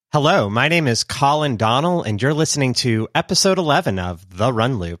Hello, my name is Collin Donnell, and you're listening to episode 11 of The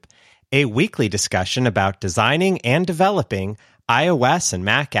Run Loop, a weekly discussion about designing and developing iOS and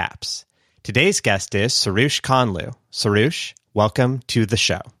Mac apps. Today's guest is Soroush Khanlou. Soroush, welcome to the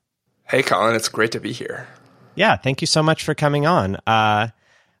show. Hey, Collin, it's great to be here. Yeah, thank you so much for coming on. I've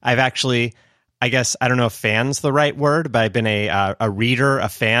actually, I guess, I don't know if fan's the right word, but I've been a reader, a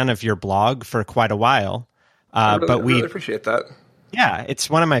fan of your blog for quite a while. I really appreciate that. Yeah, it's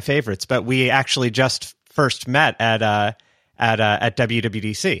one of my favorites, but we actually just first met at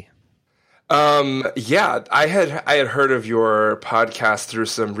WWDC. Yeah, I had heard of your podcast through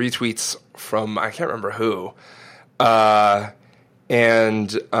some retweets from I can't remember who,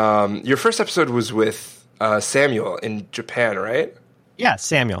 and your first episode was with Samuel in Japan, right? Yeah,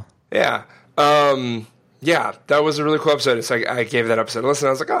 Samuel. Yeah, yeah, that was a really cool episode. So I gave that episode a listen.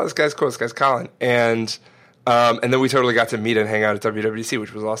 I was like, oh, this guy's cool. This guy's Collin, and then we totally got to meet and hang out at WWDC,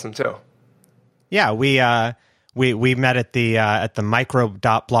 which was awesome too. Yeah, we met at the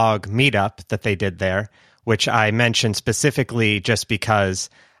micro.blog meetup that they did there, which I mentioned specifically just because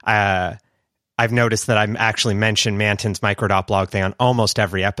I've noticed that I've actually mentioned Manton's micro.blog thing on almost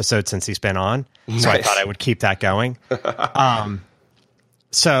every episode since he's been on. Nice. So I thought I would keep that going.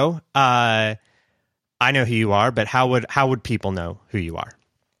 So I know who you are, but how would people know who you are?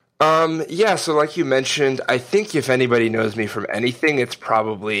 Yeah, so like you mentioned, I think if anybody knows me from anything, it's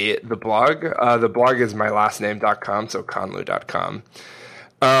probably the blog. The blog is mylastname.com, so Khanlou.com.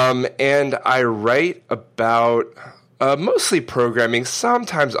 And I write about mostly programming,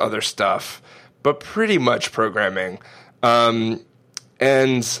 sometimes other stuff, but pretty much programming. And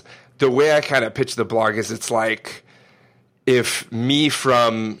the way I kind of pitch the blog is it's like if me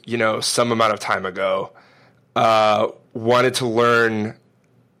from, some amount of time ago wanted to learn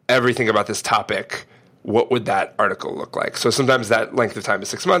everything about this topic, what would that article look like? So sometimes that length of time is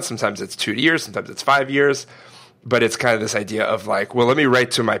 6 months, sometimes it's 2 years, sometimes it's 5 years, but it's kind of this idea of like, well, let me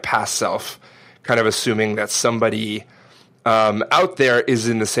write to my past self, kind of assuming that somebody out there is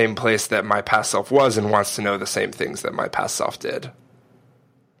in the same place that my past self was and wants to know the same things that my past self did.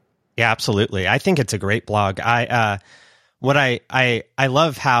 Yeah, absolutely. I think it's a great blog. I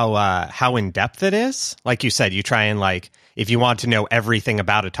love how in depth it is. Like you said, you try and like, if you want to know everything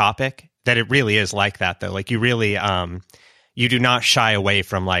about a topic, that it really is like that though. Like you really, you do not shy away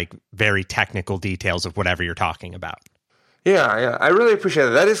from like very technical details of whatever you're talking about. Yeah. I really appreciate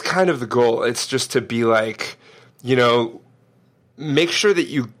it. That is kind of the goal. It's just to be like, make sure that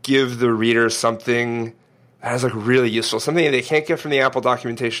you give the reader something that is like really useful, something they can't get from the Apple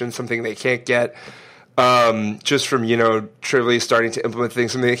documentation, something they can't get just from, trivially starting to implement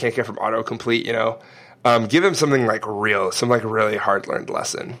things, something they can't get from autocomplete, give them something like real, some like really hard learned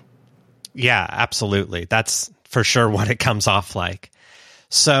lesson. Yeah, absolutely. That's for sure what it comes off like.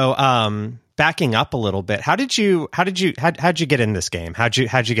 So, backing up a little bit, how'd you get in this game? How'd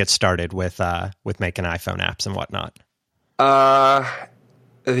you get started with making iPhone apps and whatnot?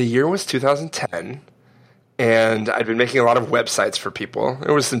 The year was 2010. And I'd been making a lot of websites for people.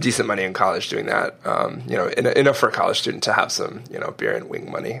 There was some decent money in college doing that, enough for a college student to have some, beer and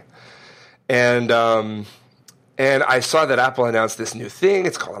wing money. And I saw that Apple announced this new thing.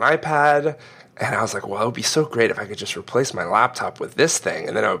 It's called an iPad. And I was like, well, it would be so great if I could just replace my laptop with this thing.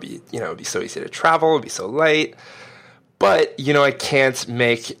 And then it would be, it'd be so easy to travel. It would be so light. But, I can't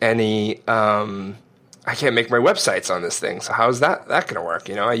make any, I can't make my websites on this thing. So how is that going to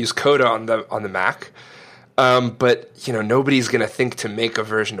work? I use Coda on the Mac. But, nobody's going to think to make a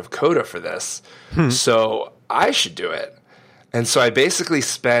version of Coda for this. So I should do it. And so I basically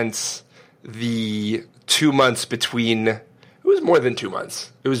spent the 2 months between, it was more than 2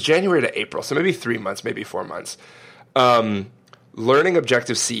 months. It was January to April. So maybe 3 months, maybe 4 months, learning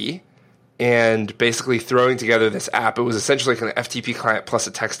Objective-C and basically throwing together this app. It was essentially like an FTP client plus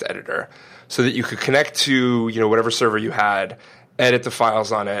a text editor so that you could connect to, whatever server you had, edit the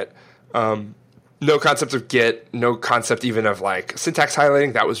files on it. No concept of Git, no concept even of like syntax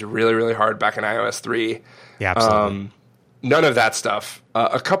highlighting. That was really, really hard back in iOS 3. Yeah, absolutely. None of that stuff.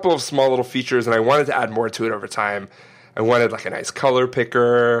 A couple of small little features, and I wanted to add more to it over time. I wanted like a nice color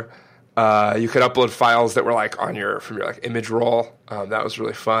picker. You could upload files that were like from your like image roll. That was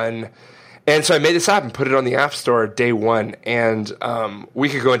really fun. And so I made this app and put it on the App Store day one. And we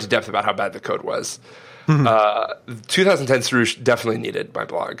could go into depth about how bad the code was. 2010 Soroush definitely needed my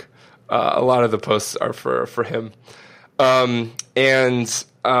blog. A lot of the posts are for him. And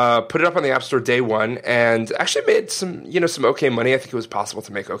put it up on the App Store day one and actually made some okay money. I think it was possible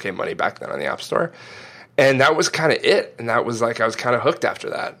to make okay money back then on the App Store. And that was kind of it. And that was like, I was kind of hooked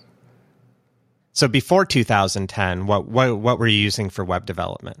after that. So before 2010, what were you using for web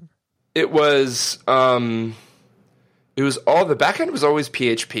development? It was all the backend was always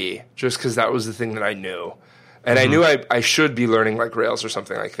PHP, just because that was the thing that I knew, and I knew I should be learning like Rails or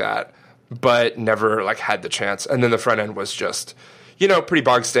something like that, but never like had the chance. And then the front end was just, pretty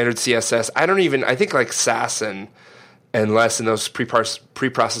bog standard CSS. I think like Sass and less and those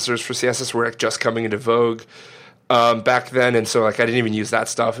preprocessors for CSS were like just coming into vogue back then, and so like I didn't even use that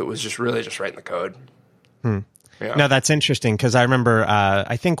stuff. It was just really just writing the code. Yeah. No, that's interesting because I remember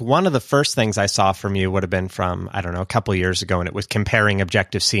I think one of the first things I saw from you would have been from, I don't know, a couple of years ago, and it was comparing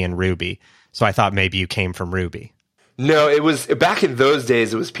Objective-C and Ruby. So I thought maybe you came from Ruby. No, it was back in those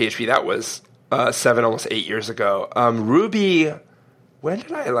days. It was PHP. That was 7, almost 8 years ago. Ruby. When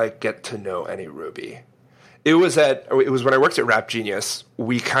did I get to know any Ruby? It was when I worked at Rap Genius.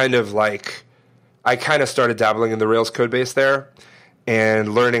 I kind of started dabbling in the Rails code base there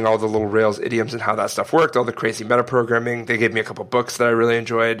and learning all the little Rails idioms and how that stuff worked, all the crazy metaprogramming. They gave me a couple books that I really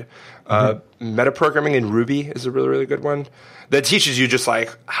enjoyed. Metaprogramming in Ruby is a really, really good one that teaches you just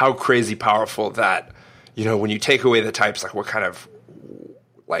how crazy powerful that, when you take away the types, what kind of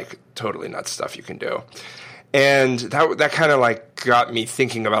totally nuts stuff you can do. And that kind of got me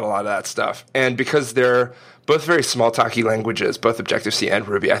thinking about a lot of that stuff. And because they're both very small talky languages, both Objective-C and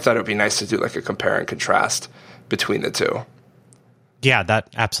Ruby, I thought it would be nice to do a compare and contrast between the two. Yeah, that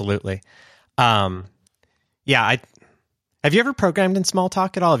absolutely. Have you ever programmed in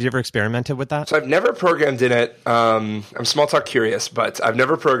Smalltalk at all? Have you ever experimented with that? So I've never programmed in it. I'm Smalltalk curious, but I've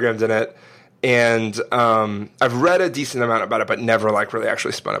never programmed in it. And I've read a decent amount about it, but never really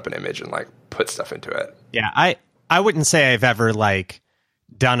actually spun up an image and put stuff into it. Yeah, I wouldn't say I've ever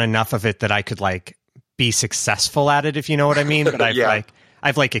done enough of it that I could be successful at it, if you know what I mean. But I've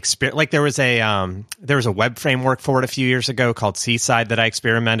there was a web framework for it a few years ago called Seaside that I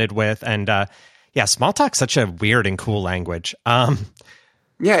experimented with, and Smalltalk's such a weird and cool language.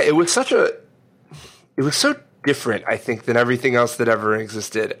 It was so different, I think, than everything else that ever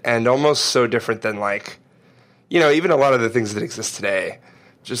existed, and almost so different than even a lot of the things that exist today.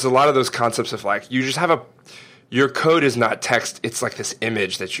 Just a lot of those concepts of you just have your code is not text, it's this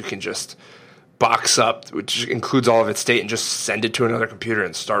image that you can just box up, which includes all of its state, and just send it to another computer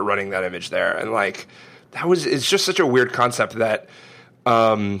and start running that image there. And it's just such a weird concept that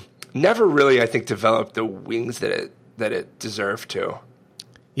never really, I think, developed the wings that it deserved to.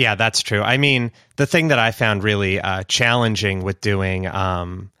 Yeah, that's true. I mean, the thing that I found really challenging with doing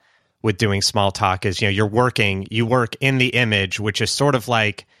Smalltalk is, you work in the image, which is sort of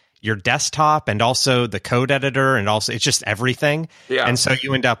like your desktop and also the code editor, and also it's just everything. Yeah. And so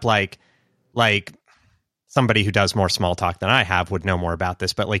you end up like somebody who does more Smalltalk than I have would know more about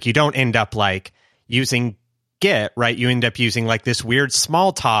this, but you don't end up using Git, right? You end up using this weird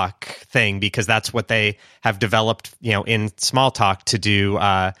Smalltalk thing because that's what they have developed, in Smalltalk to do,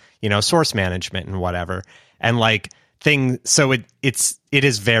 source management and whatever. And so it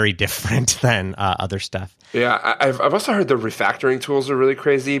is very different than other stuff. Yeah, I've also heard the refactoring tools are really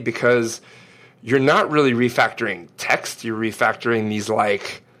crazy because you're not really refactoring text. You're refactoring these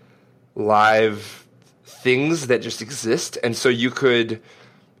live things that just exist. And so you could,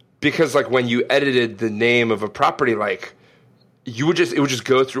 because when you edited the name of a property, it would just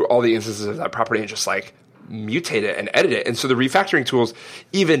go through all the instances of that property and just mutate it and edit it. And so the refactoring tools,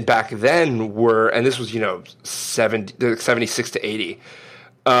 even back then, were, and this was 76 to 80.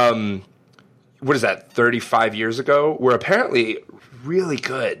 What is that, 35 years ago? Were apparently really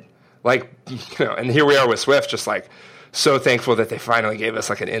good. And here we are with Swift, just so thankful that they finally gave us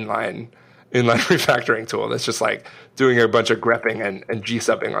an inline refactoring tool that's just doing a bunch of grepping and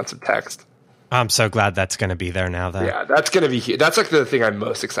g-subbing on some text. I'm so glad that's going to be there now, though. Yeah, that's going to be huge. That's the thing I'm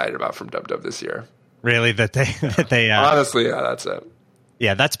most excited about from DubDub this year. Really, that they honestly, yeah, that's it.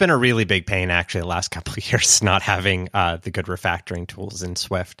 Yeah, that's been a really big pain actually the last couple of years, not having the good refactoring tools in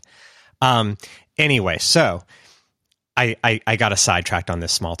Swift. Anyway, so I got a sidetracked on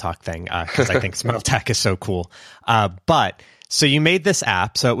this Smalltalk thing because I think Smalltalk is so cool. But so you made this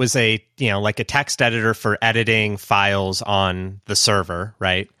app, so it was a a text editor for editing files on the server,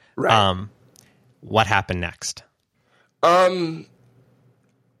 right? Right. What happened next? I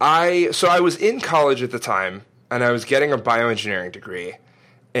was in college at the time, and I was getting a bioengineering degree,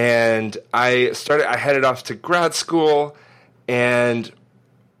 and I headed off to grad school, and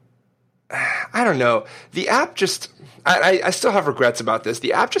I don't know, the app just, I still have regrets about this.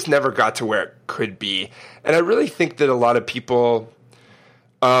 The app just never got to where it could be, and I really think that a lot of people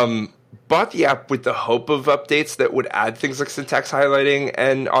bought the app with the hope of updates that would add things like syntax highlighting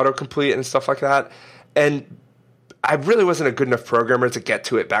and autocomplete and stuff like that, and I really wasn't a good enough programmer to get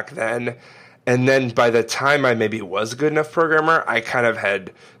to it back then. And then by the time I maybe was a good enough programmer, I kind of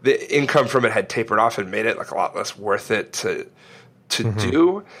had the income from it had tapered off and made it like a lot less worth it to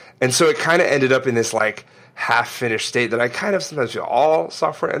do. And so it kind of ended up in this like half finished state that I kind of sometimes feel all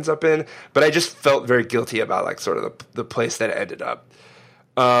software ends up in, but I just felt very guilty about like sort of the place that it ended up.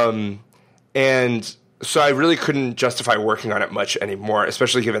 And so I really couldn't justify working on it much anymore,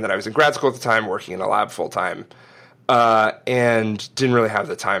 especially given that I was in grad school at the time, working in a lab full time, and didn't really have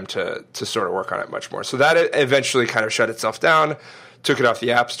the time to sort of work on it much more. So that eventually kind of shut itself down, took it off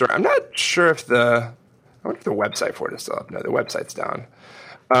the App Store. I'm not sure if I wonder if the website for it is still up. No, the website's down.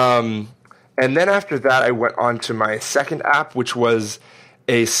 And then after that, I went on to my second app, which was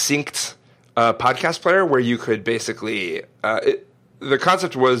a synced podcast player where you could basically the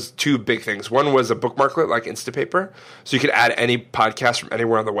concept was two big things. One was a bookmarklet like Instapaper, so you could add any podcast from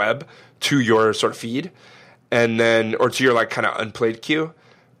anywhere on the web to your sort of feed, and then or to your like kind of unplayed queue.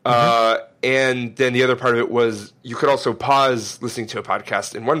 And then the other part of it was you could also pause listening to a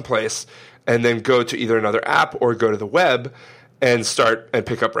podcast in one place and then go to either another app or go to the web and start and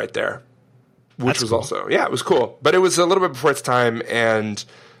pick up right there, which was cool. Also, yeah, it was cool. But it was a little bit before its time, and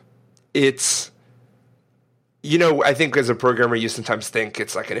it's, you know, I think as a programmer, you sometimes think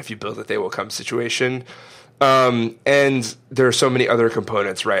it's like an if you build it, they will come situation. And there are so many other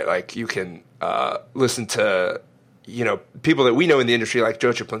components, right? Like you can listen to, you know, people that we know in the industry like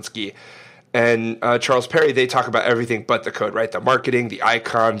Joe Chaplinsky and Charles Perry. They talk about everything but the code, right? The marketing, the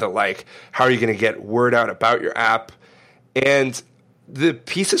icon, the like, how are you going to get word out about your app? And the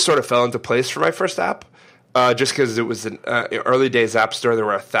pieces sort of fell into place for my first app, just because it was an early days app store. There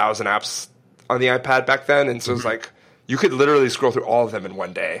were 1,000 apps on the iPad back then, and so it was like you could literally scroll through all of them in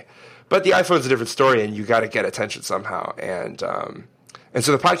one day. But the iPhone's a different story, and you got to get attention somehow. And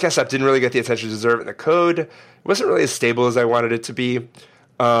so the podcast app didn't really get the attention it deserved, and the code wasn't really as stable as I wanted it to be.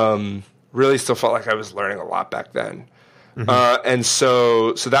 Really still felt like I was learning a lot back then. And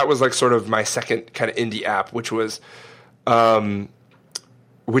so that was like sort of my second kind of indie app, which was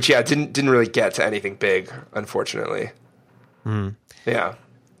which didn't really get to anything big, unfortunately. Yeah.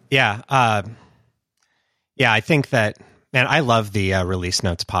 I think that, man, I love the Release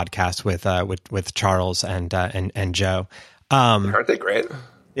Notes podcast with Charles and Joe. Aren't they great?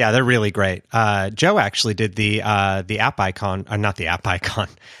 Yeah, they're really great. Joe actually did the app icon, not the app icon,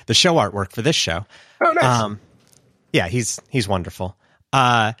 the show artwork for this show. Oh, nice. Yeah, he's wonderful.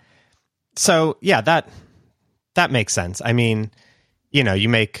 So yeah, that makes sense. I mean, you know, you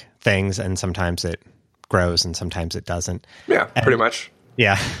make things and sometimes it grows and sometimes it doesn't. Yeah, pretty much.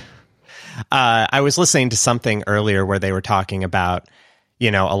 Yeah. I was listening to something earlier where they were talking about,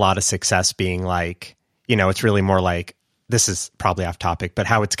 you know, a lot of success being like, you know, it's really more like, this is probably off topic, but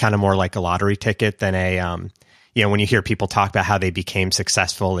how it's kind of more like a lottery ticket than a, you know, when you hear people talk about how they became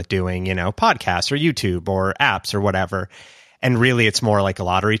successful at doing, you know, podcasts or YouTube or apps or whatever. And really it's more like a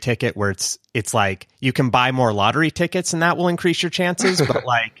lottery ticket where it's like you can buy more lottery tickets and that will increase your chances, but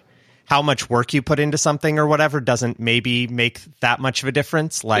like how much work you put into something or whatever doesn't maybe make that much of a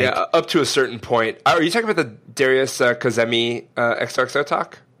difference. Like, yeah, up to a certain point. Are you talking about the Darius Kazemi XOXO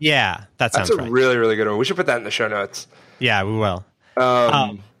talk? Yeah, that sounds right. That's a really, really good one. We should put that in the show notes. Yeah, we will.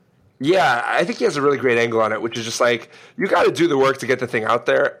 Yeah, I think he has a really great angle on it, which is just like, you got to do the work to get the thing out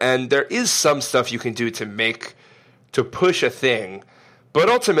there. And there is some stuff you can do to push a thing. But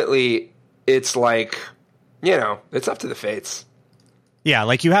ultimately, it's like, you know, it's up to the fates. Yeah,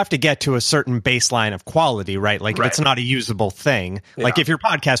 like you have to get to a certain baseline of quality, right? Like if it's not a usable thing, like if your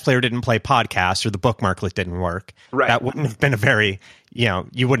podcast player didn't play podcasts or the bookmarklet didn't work, that wouldn't have been a very, you know,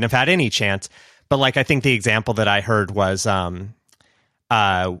 you wouldn't have had any chance. But like, I think the example that I heard was,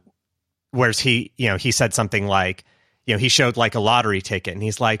 whereas he, you know, he said something like, you know, he showed like a lottery ticket and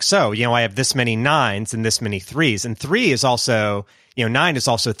he's like, so, you know, I have this many 9s and this many 3s, and 3 is also, you know, 9 is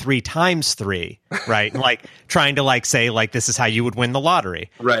also 3 times 3, right? Like trying to like say like, this is how you would win the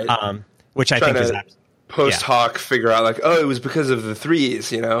lottery. Right. Which I think is post hoc figure out like, oh, it was because of the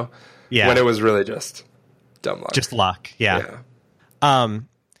 3s, you know? Yeah. When it was really just dumb luck. Just luck. Yeah.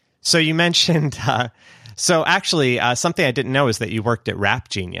 So you mentioned, so actually something I didn't know is that you worked at Rap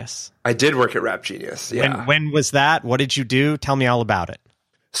Genius. I did work at Rap Genius. Yeah. When was that? What did you do? Tell me all about it.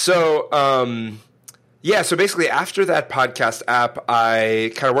 So, so basically after that podcast app,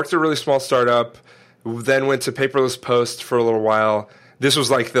 I kind of worked at a really small startup, then went to Paperless Post for a little while. This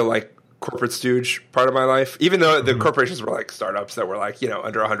was like the like corporate stooge part of my life, even though the corporations were like startups that were like, you know,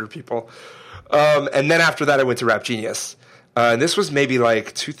 under 100 people. And then after that, I went to Rap Genius. And this was maybe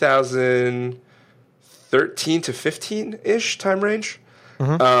like 2013 to 15-ish time range.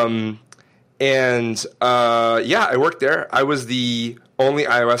 I worked there. I was the only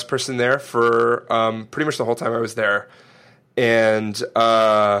iOS person there for pretty much the whole time I was there, and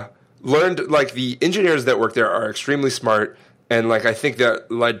learned like the engineers that work there are extremely smart, and like I think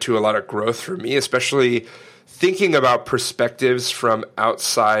that led to a lot of growth for me, especially thinking about perspectives from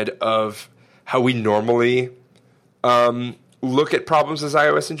outside of how we normally look at problems as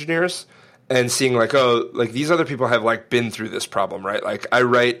iOS engineers, and seeing like, oh, like these other people have like been through this problem, right? Like I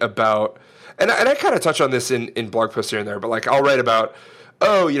write about, and I kind of touch on this in blog posts here and there, but like I'll write about,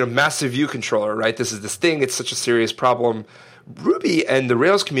 oh, massive view controller, right? This is this thing. It's such a serious problem. Ruby and the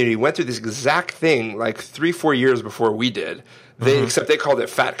Rails community went through this exact thing like 3-4 years before we did. Except they called it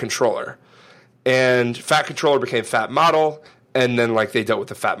fat controller. And fat controller became fat model, and then like they dealt with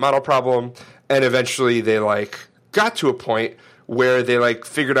the fat model problem, and eventually they like got to a point where they like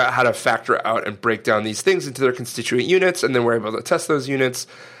figured out how to factor out and break down these things into their constituent units, and then were able to test those units,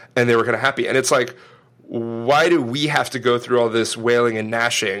 and they were kind of happy. And it's like, why do we have to go through all this wailing and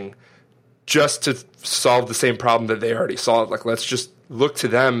gnashing just to solve the same problem that they already solved? Like, let's just look to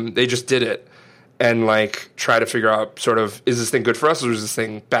them. They just did it, and like try to figure out sort of, is this thing good for us or is this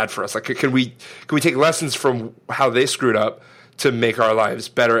thing bad for us? Like, can we take lessons from how they screwed up to make our lives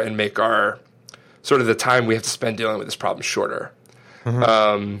better and make our sort of the time we have to spend dealing with this problem shorter?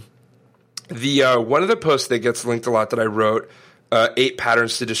 One of the posts that gets linked a lot that I wrote, 8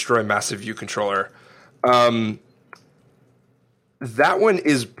 patterns to destroy massive view controller. That one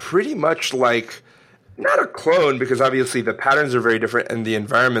is pretty much like not a clone, because obviously the patterns are very different and the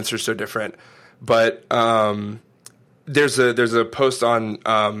environments are so different. But there's a post on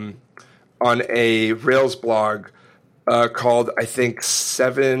a Rails blog called, I think,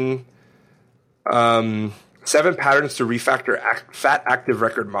 seven patterns to refactor fat active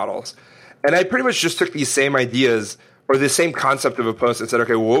record models. And I pretty much just took these same ideas or the same concept of a post and said,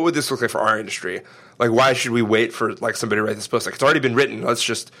 okay, well, what would this look like for our industry? Like, why should we wait for like somebody to write this post? Like, it's already been written. Let's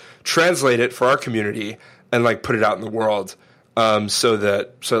just translate it for our community and like put it out in the world,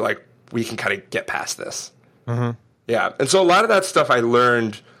 so like we can kind of get past this. Yeah. And so a lot of that stuff I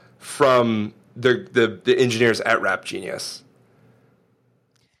learned from the engineers at Rap Genius.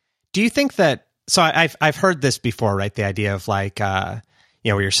 Do you think that, so I've heard this before, right? The idea of like, what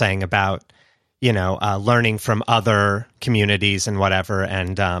you're saying about, learning from other communities and whatever,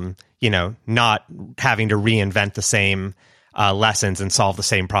 and, not having to reinvent the same lessons and solve the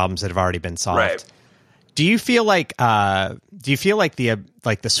same problems that have already been solved. Right. Do you feel like the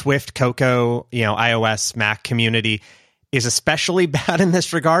Swift, Cocoa, iOS, Mac community is especially bad in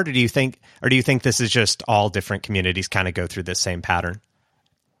this regard, or do you think this is just all different communities kind of go through this same pattern?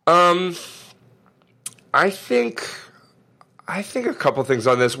 I think a couple things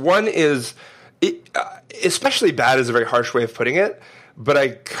on this. One is, especially bad is a very harsh way of putting it, but I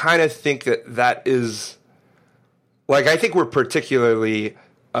kind of think that is, like, I think we're particularly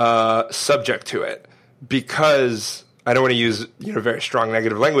subject to it because I don't want to use very strong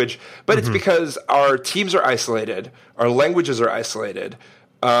negative language, but it's because our teams are isolated, our languages are isolated,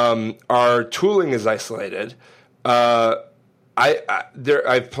 our tooling is isolated. I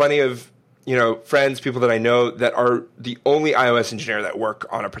have plenty of friends, people that I know that are the only iOS engineer that work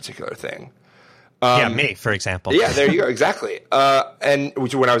on a particular thing. Me, for example. Yeah, there you go. Exactly. And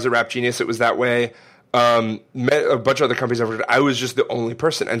when I was at Rap Genius, it was that way. Met a bunch of other companies I've worked at. I was just the only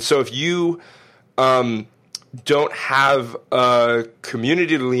person. And so if you don't have a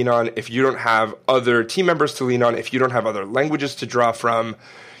community to lean on, if you don't have other team members to lean on, if you don't have other languages to draw from,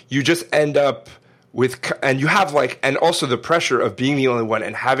 you just end up with, and you have and also the pressure of being the only one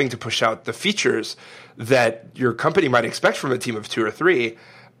and having to push out the features that your company might expect from a team of 2 or 3.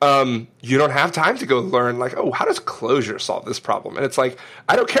 You don't have time to go learn how does Clojure solve this problem? And it's like,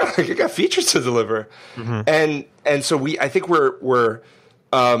 I don't care. I got features to deliver. And so I think we're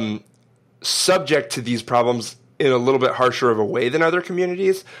subject to these problems in a little bit harsher of a way than other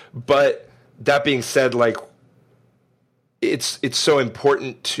communities. But that being said, it's so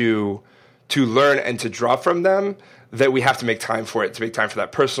important to learn and to draw from them that we have to make time for it, to make time for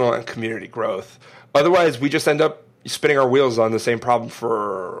that personal and community growth. Otherwise, we just end up spinning our wheels on the same problem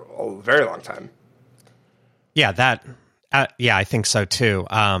for a very long time. Yeah, I think so too.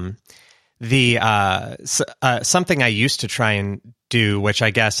 Something I used to try and do, which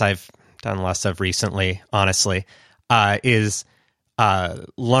I guess I've done less of recently, honestly, is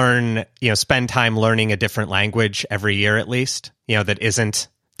spend time learning a different language every year at least, that isn't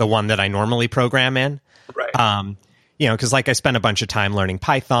the one that I normally program in. Right. Because I spent a bunch of time learning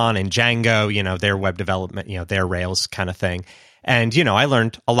Python and Django, their web development, their Rails kind of thing. And, I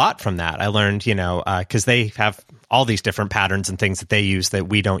learned a lot from that. I learned, because they have all these different patterns and things that they use that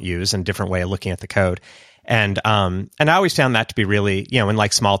we don't use and different way of looking at the code. And I always found that to be really, in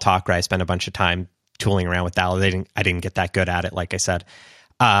like small talk where I spent a bunch of time tooling around with that. I didn't get that good at it, like I said.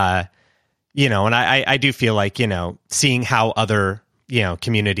 And I do feel like, seeing how other,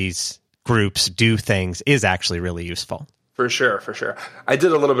 communities, groups do things is actually really useful. For sure. I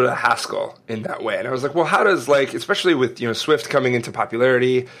did a little bit of Haskell in that way. And I was like, well, how does, like, especially with, Swift coming into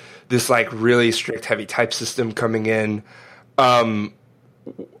popularity, this like really strict heavy type system coming in,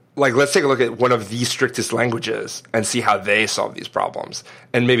 like, let's take a look at one of the strictest languages and see how they solve these problems.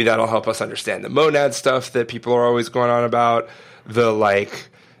 And maybe that'll help us understand the monad stuff that people are always going on about, the like,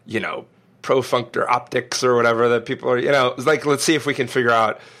 profunctor optics or whatever that people are, like, let's see if we can figure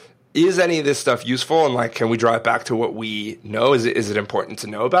out, is any of this stuff useful? And like, can we draw it back to what we know? Is it important to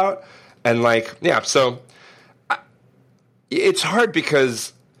know about? And like, yeah, so it's hard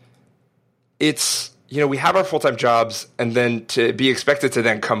because it's, we have our full-time jobs, and then to be expected to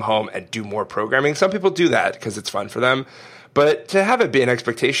then come home and do more programming. Some people do that because it's fun for them, but to have it be an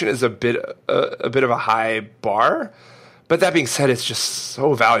expectation is a bit of a high bar. But that being said, it's just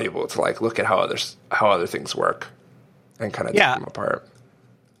so valuable to like look at how other things work and kind of take them apart.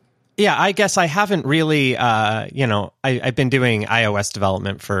 Yeah, I guess I haven't really, I've been doing iOS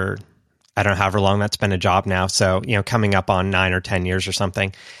development for, I don't know, however long that's been a job now. So, coming up on 9 or 10 years or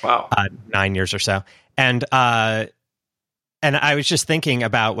something. Wow. 9 years or so. And I was just thinking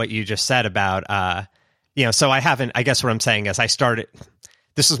about what you just said about, so I guess what I'm saying is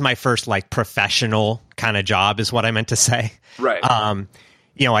this was my first like professional kind of job is what I meant to say. Right.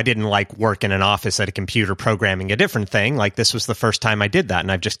 I didn't like work in an office at a computer programming a different thing. Like this was the first time I did that,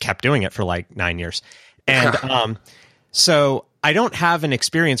 and I've just kept doing it for like 9 years. And so I don't have an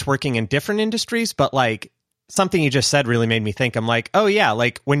experience working in different industries, but like something you just said really made me think. I'm like, oh yeah,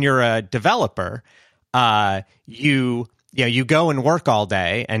 like when you're a developer, you go and work all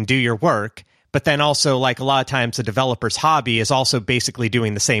day and do your work. But then also, like, a lot of times a developer's hobby is also basically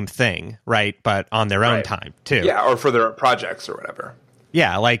doing the same thing, right? But on their own time, too. Yeah, or for their projects or whatever.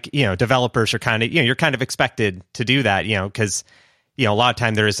 Yeah, like, developers are kind of, you're kind of expected to do that, because, a lot of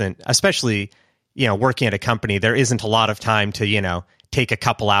time there isn't, especially, working at a company, there isn't a lot of time to, take a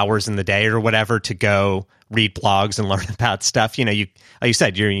couple hours in the day or whatever to go read blogs and learn about stuff. Like you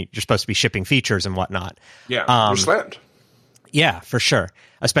said, you're supposed to be shipping features and whatnot. Yeah, you're slammed. Yeah, for sure.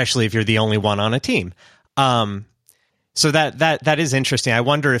 Especially if you're the only one on a team. So that is interesting. I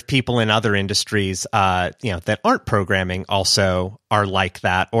wonder if people in other industries, that aren't programming also are like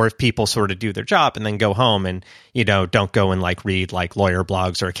that, or if people sort of do their job and then go home and, don't go and like read like lawyer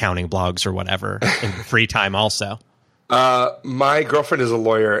blogs or accounting blogs or whatever in free time also. My girlfriend is a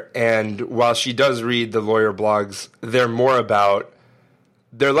lawyer, and while she does read the lawyer blogs, they're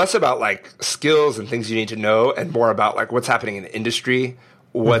less about like skills and things you need to know, and more about like what's happening in the industry.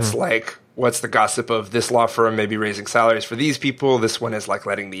 What's the gossip of this law firm maybe raising salaries for these people? This one is like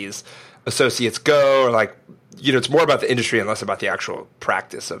letting these associates go, or like, it's more about the industry and less about the actual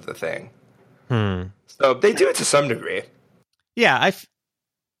practice of the thing. So they do it to some degree. Yeah.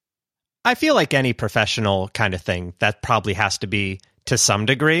 I feel like any professional kind of thing that probably has to be to some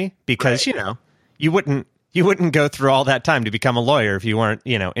degree, because, right. You wouldn't go through all that time to become a lawyer if you weren't,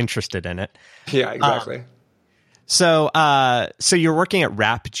 interested in it. Yeah, exactly. So you're working at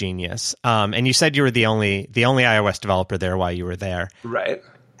Rap Genius, and you said you were the only iOS developer there while you were there. Right.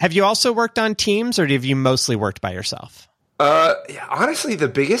 Have you also worked on teams, or have you mostly worked by yourself? Yeah, honestly, the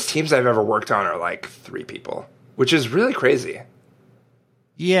biggest teams I've ever worked on are like 3 people, which is really crazy.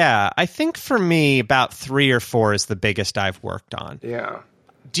 Yeah, I think for me, about 3 or 4 is the biggest I've worked on. Yeah.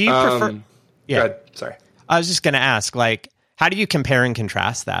 Do you prefer? Yeah. Go ahead. Sorry. I was just going to ask, like, how do you compare and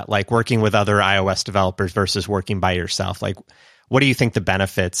contrast that, like working with other iOS developers versus working by yourself? Like, what do you think the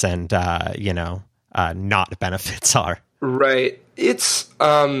benefits and, not benefits are? Right. It's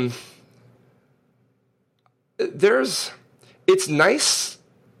it's nice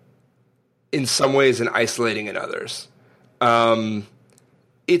in some ways and isolating in others.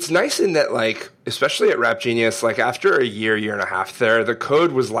 It's nice in that, like, especially at Rap Genius, like after a year and a half there, the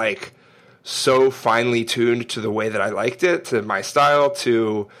code was like so finely tuned to the way that I liked it, to my style,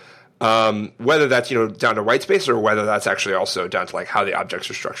 to whether that's, down to white space or whether that's actually also down to like how the objects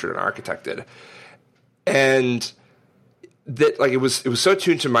are structured and architected. And that, like, it was so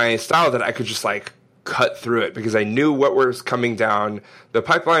tuned to my style that I could just like cut through it because I knew what was coming down the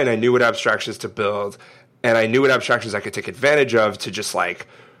pipeline. I knew what abstractions to build, and I knew what abstractions I could take advantage of to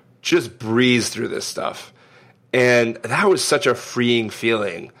just breeze through this stuff. And that was such a freeing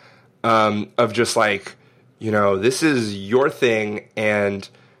feeling of just like, this is your thing, and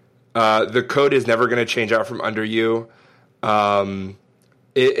the code is never going to change out from under you.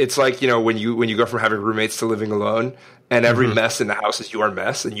 it's like, when you go from having roommates to living alone, and every mess in the house is your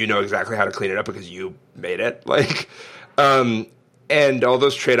mess, and you know exactly how to clean it up because you made it. Like, and all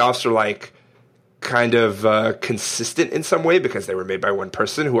those trade-offs are like kind of consistent in some way because they were made by one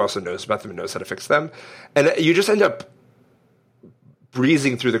person who also knows about them and knows how to fix them. And you just end up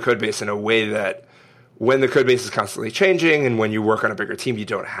breezing through the code base in a way that when the code base is constantly changing and when you work on a bigger team, you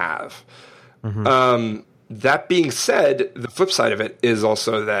don't have. That being said, the flip side of it is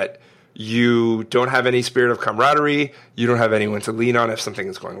also that you don't have any spirit of camaraderie. You don't have anyone to lean on if something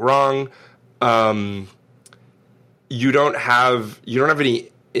is going wrong. You don't have any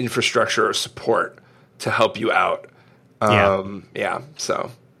infrastructure or support to help you out.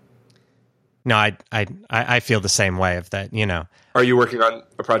 So. No, I feel the same way of that, Are you working on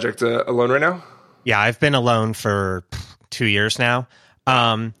a project alone right now? Yeah, I've been alone for 2 years now.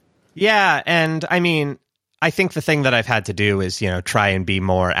 And I mean, I think the thing that I've had to do is, try and be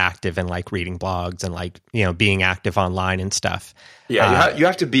more active in like reading blogs and like, being active online and stuff. Yeah, you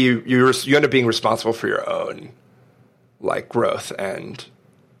have to be, you end up being responsible for your own like growth and.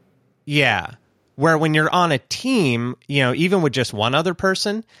 Yeah. Where when you're on a team, even with just one other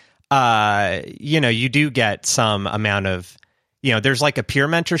person, you do get some amount of, there's like a peer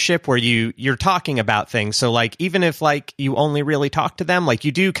mentorship where you're talking about things. So like, even if like you only really talk to them, like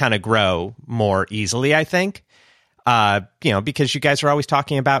you do kind of grow more easily, I think, because you guys are always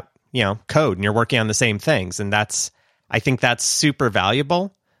talking about, code and you're working on the same things. And I think that's super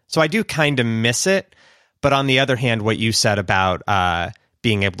valuable. So I do kind of miss it. But on the other hand, what you said about,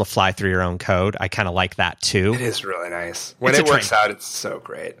 being able to fly through your own code, I kind of like that too. It is really nice. When it works out, it's so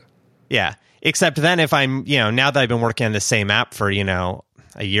great. Yeah. Except then if I'm, now that I've been working on the same app for, a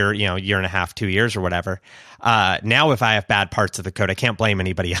year, year and a half, 2 years or whatever, now if I have bad parts of the code, I can't blame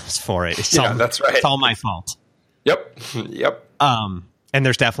anybody else for it. That's right. It's all my fault. Yep. And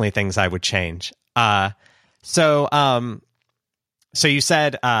there's definitely things I would change. So you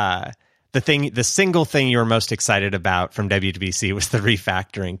said, the single thing you were most excited about from WWDC was the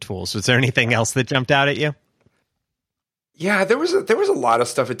refactoring tools. Was there anything else that jumped out at you? Yeah, there was a lot of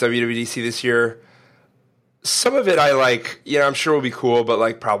stuff at WWDC this year. Some of it I like, I'm sure will be cool, but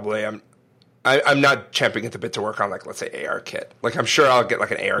like probably I'm not champing at the bit to work on like, let's say ARKit. Like I'm sure I'll get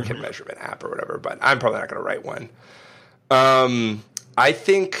like an ARKit measurement app or whatever, but I'm probably not going to write one. I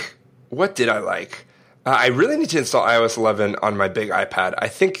think, what did I like? I really need to install iOS 11 on my big iPad. I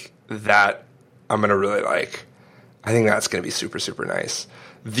think that I'm going to really like. I think that's going to be super, super nice.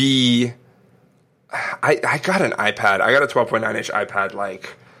 I got an iPad. I got a 12.9-inch iPad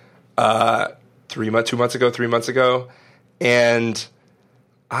like 3 months ago. And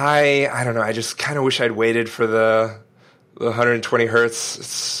I don't know. I just kind of wish I'd waited for the 120 hertz. It's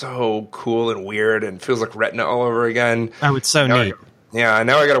so cool and weird and feels like Retina all over again. Oh, it's so neat. Yeah,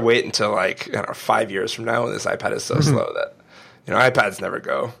 now I got to wait until like 5 years from now when this iPad is so slow that iPads never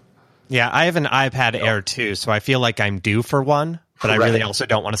go. Yeah, I have an iPad Air too, so I feel like I'm due for one, but I really also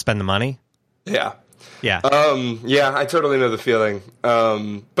don't want to spend the money. Yeah. Yeah. I totally know the feeling.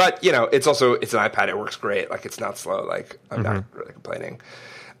 But it's an iPad. It works great. Like it's not slow. Like I'm not really complaining.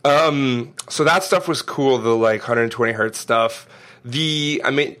 So that stuff was cool. The like 120 hertz stuff.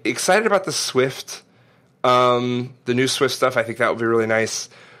 Excited about the Swift, the new Swift stuff. I think that would be really nice.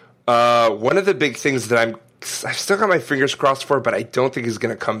 One of the big things that I've still got my fingers crossed for, but I don't think is going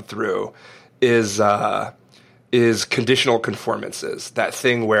to come through is conditional conformances. That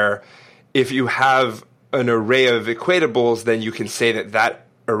thing where if you have an array of equatables, then you can say that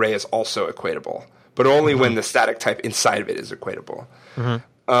array is also equatable, but only when the static type inside of it is equatable.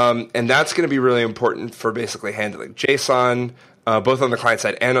 And that's going to be really important for basically handling JSON, both on the client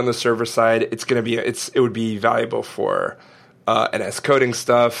side and on the server side. It would be valuable for NS coding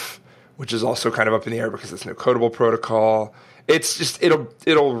stuff, which is also kind of up in the air because it's no codable protocol. It's just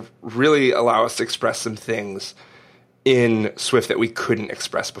it'll really allow us to express some things in Swift that we couldn't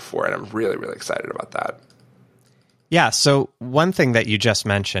express before, and I'm really, really excited about that. Yeah, so one thing that you just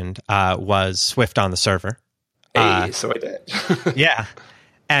mentioned was Swift on the server. So I did. Yeah.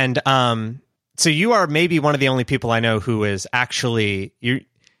 And so you are maybe one of the only people I know who is actually...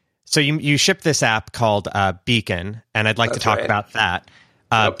 You ship this app called Beacon, and I'd like to talk about that.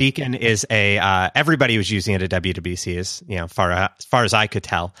 Yep. Beacon is everybody was using it at WWDC, as far as I could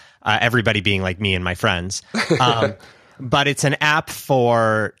tell. Everybody being like me and my friends. But it's an app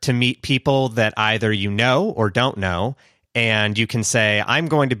to meet people that either you know or don't know, and you can say, I'm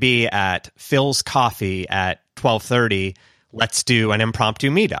going to be at Phil's Coffee at 12:30. Let's do an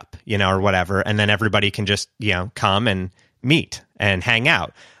impromptu meetup, or whatever, and then everybody can just come and meet and hang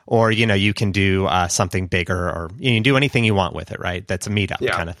out. Or, you can do something bigger, or you can do anything you want with it, right? That's a meetup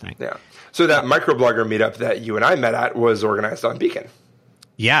kind of thing. Yeah. So that microblogger meetup that you and I met at was organized on Beacon.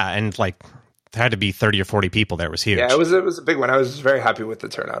 Yeah, and there had to be 30 or 40 people there. It was huge. Yeah, it was a big one. I was very happy with the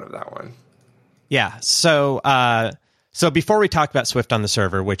turnout of that one. Yeah. So before we talk about Swift on the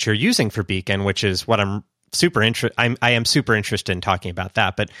server, which you're using for Beacon, which is what I am super interested in talking about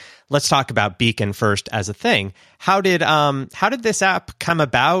that. But let's talk about Beacon first as a thing. How did this app come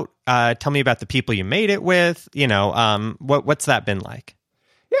about? Tell me about the people you made it with. What's that been like?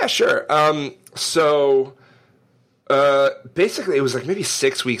 Yeah, sure. So basically, it was like maybe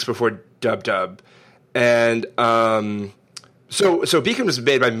 6 weeks before DubDub, and so Beacon was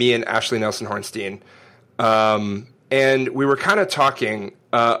made by me and Ashley Nelson Hornstein, and we were kind of talking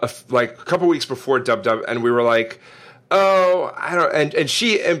like a couple weeks before DubDub, and we were like, oh, I don't, and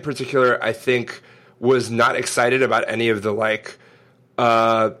she in particular, I think, was not excited about any of the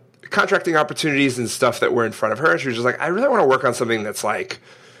contracting opportunities and stuff that were in front of her. And she was just like, I really want to work on something that's like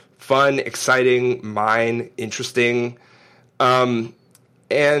fun, exciting, interesting. And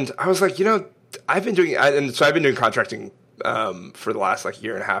I was like, I've been doing contracting for the last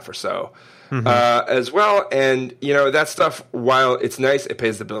year and a half or so as well. And, that stuff, while it's nice, it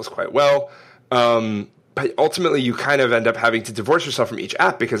pays the bills quite well. But ultimately, you kind of end up having to divorce yourself from each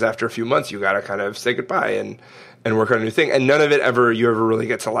app because after a few months, you got to kind of say goodbye and work on a new thing. And none of it you ever really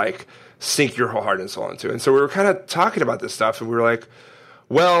get to sink your whole heart and soul into. And so we were kind of talking about this stuff, and we were like,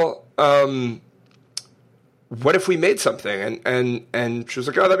 well, what if we made something? And she was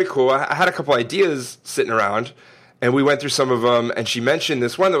like, oh, that'd be cool. I had a couple ideas sitting around, and we went through some of them, and she mentioned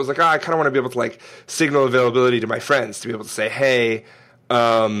this one that was like, I kind of want to be able to signal availability to my friends to be able to say, hey,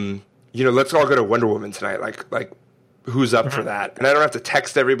 let's all go to Wonder Woman tonight. Like who's up for that? And I don't have to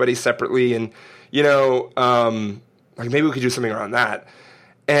text everybody separately. And, maybe we could do something around that.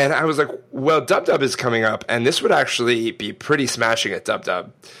 And I was like, well, DubDub is coming up, and this would actually be pretty smashing at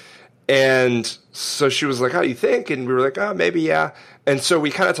DubDub. And so she was like, how do you think? And we were like, oh, maybe, yeah. And so we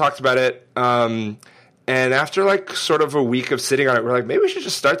kind of talked about it. And after sort of a week of sitting on it, we're like, maybe we should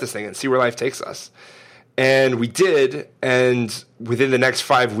just start this thing and see where life takes us. And we did. And within the next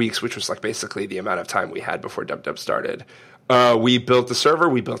 5 weeks, which was basically the amount of time we had before DubDub started, we built the server,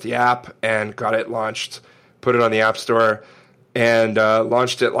 we built the app, and got it launched, put it on the App Store, and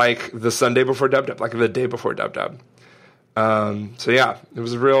launched it the Sunday before DubDub, the day before DubDub. So yeah, it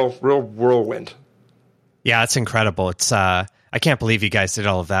was a real whirlwind. Yeah, it's incredible. It's I can't believe you guys did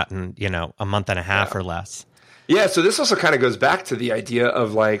all of that in a month and a half or less. Yeah, so this also kind of goes back to the idea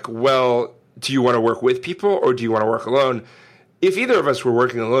of well, do you want to work with people or do you want to work alone? If either of us were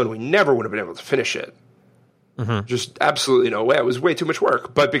working alone, we never would have been able to finish it. Mm-hmm. Just absolutely no way. It was way too much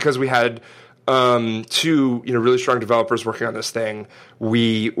work. But because we had two really strong developers working on this thing,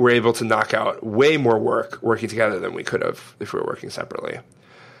 we were able to knock out way more work working together than we could have if we were working separately.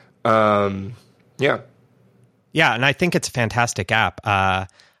 Yeah, and I think it's a fantastic app. I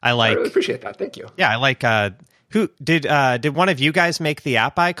really appreciate that. Thank you. Yeah, I like. Who did one of you guys make the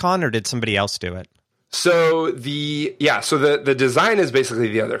app icon, or did somebody else do it? So the design is basically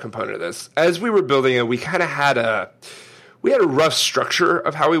the other component of this. As we were building it, we kind of had a rough structure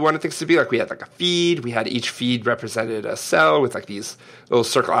of how we wanted things to be. We had a feed. We had each feed represented a cell with these little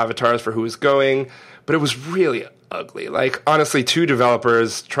circle avatars for who was going. But it was really ugly. Honestly, two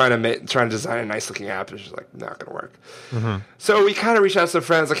developers trying to design a nice looking app is just not going to work. Mm-hmm. So we kind of reached out to some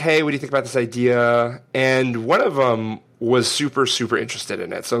friends hey, what do you think about this idea? And one of them was super, super interested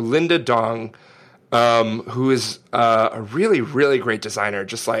in it. So Linda Dong, who is a really, really great designer,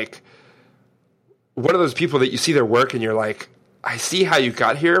 just one of those people that you see their work and you're like, I see how you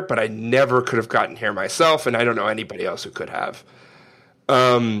got here, but I never could have gotten here myself, and I don't know anybody else who could have.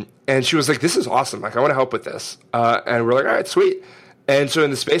 And she was like, this is awesome. I want to help with this. And we're like, all right, sweet. And so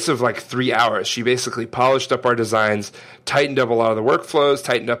in the space of 3 hours, she basically polished up our designs, tightened up a lot of the workflows,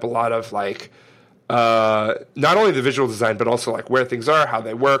 tightened up a lot of not only the visual design, but also where things are, how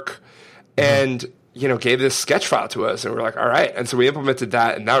they work, and gave this sketch file to us, and we're like, all right. And so we implemented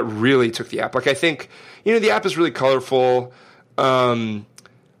that, and that really took the app. I think, the app is really colorful, and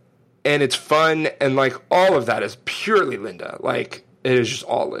it's fun, and all of that is purely Linda. It is just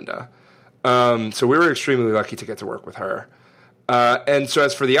all Linda. So we were extremely lucky to get to work with her. And so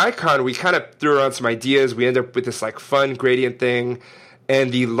as for the icon, we kind of threw around some ideas. We ended up with this fun gradient thing,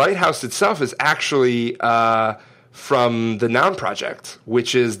 and the lighthouse itself is actually from the Noun Project,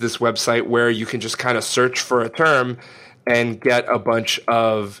 which is this website where you can just kind of search for a term and get a bunch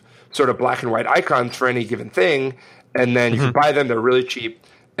of sort of black and white icons for any given thing, and then you can buy them. They're really cheap,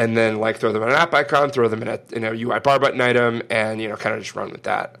 and then like throw them in an app icon, throw them in a UI bar button item, and kind of just run with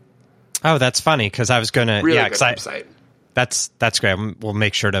that. Oh, that's funny because I was gonna really good website. That's great. We'll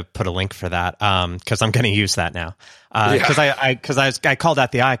make sure to put a link for that because I'm going to use that now. Because I called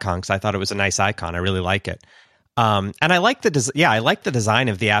out the icon because I thought it was a nice icon. I really like it. And I like I like the design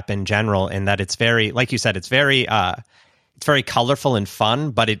of the app in general in that it's very, like you said, it's very colorful and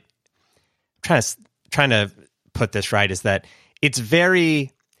fun. But trying to put this right is that it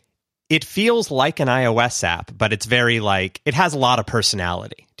feels like an iOS app, but it's very like it has a lot of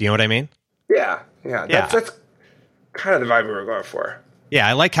personality. Do you know what I mean? Yeah. That's kind of the vibe we were going for. Yeah,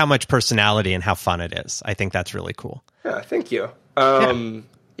 I like how much personality and how fun it is. I think that's really cool. Yeah, thank you. And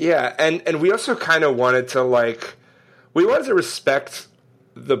we also kind of wanted to respect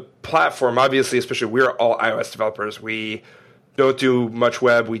the platform. Obviously, especially we're all iOS developers. We don't do much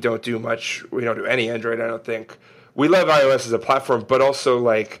web. We don't do any Android, I don't think. We love iOS as a platform, but also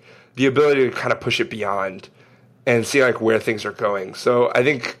like the ability to kind of push it beyond and see like where things are going. So I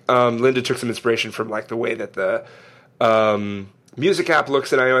think Linda took some inspiration from like the way that the music app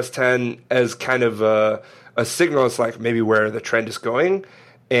looks in iOS 10 as kind of a signal. It's like maybe where the trend is going,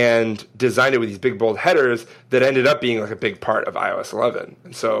 and designed it with these big bold headers that ended up being like a big part of iOS 11.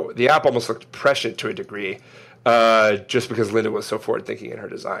 And so the app almost looked prescient to a degree, just because Linda was so forward thinking in her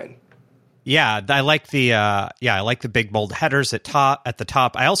design. Yeah, I like the big bold headers at the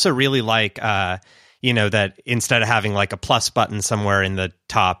top. I also really like that instead of having like a plus button somewhere in the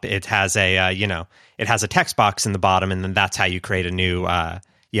top, it has it has a text box in the bottom, and then that's how you create a new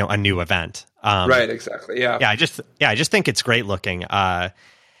event. Right, exactly. Yeah. I just think it's great looking. I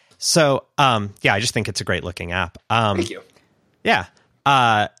just think it's a great looking app. Thank you. Yeah.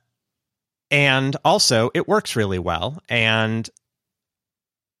 And also it works really well. And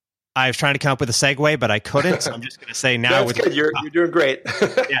I was trying to come up with a segue, but I couldn't. So I'm just going to say now. That's good. You're doing great.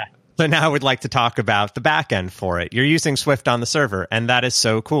 Yeah. So now I would like to talk about the back end for it. You're using Swift on the server, and that is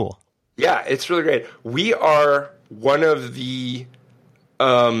so cool. Yeah, it's really great. We are one of the,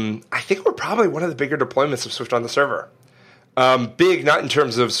 I think we're probably one of the bigger deployments of Swift on the server. Big, not in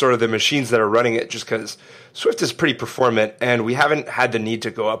terms of sort of the machines that are running it, just because Swift is pretty performant, and we haven't had the need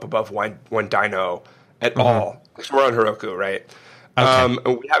to go up above one dyno at all. Because we're on Heroku, right? Okay.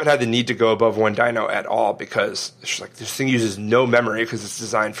 We haven't had the need to go above one dyno at all because it's like this thing uses no memory because it's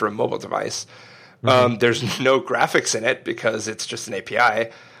designed for a mobile device. There's no graphics in it because it's just an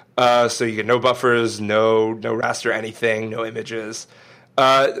API. So you get no buffers, no raster anything, no images.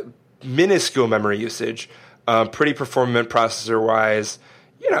 Minuscule memory usage. Pretty performant processor-wise.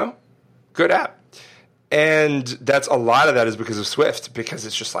 Good app. And that's a lot of that is because of Swift, because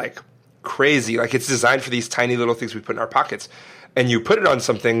it's just like crazy. Like it's designed for these tiny little things we put in our pockets. And you put it on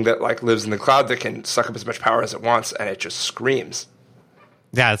something that like lives in the cloud that can suck up as much power as it wants, and it just screams.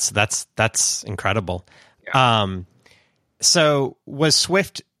 Yeah, that's incredible. Yeah. So was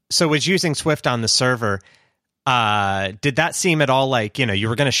using Swift on the server, did that seem at all like, you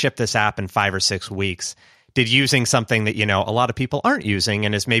were going to ship this app in 5 or 6 weeks? Did using something that, a lot of people aren't using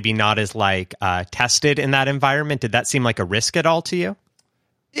and is maybe not as like tested in that environment, did that seem like a risk at all to you?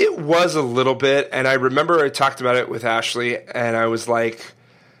 It was a little bit, and I remember I talked about it with Ashley, and I was like,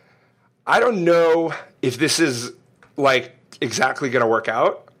 I don't know if this is like exactly going to work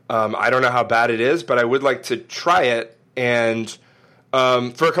out. I don't know how bad it is, but I would like to try it, and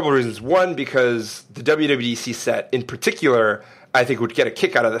for a couple of reasons. One, because the WWDC set in particular, I think would get a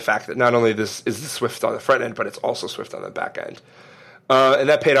kick out of the fact that not only this is the Swift on the front end, but it's also Swift on the back end. And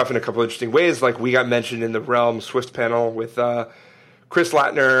that paid off in a couple of interesting ways. Like we got mentioned in the Realm Swift panel with Chris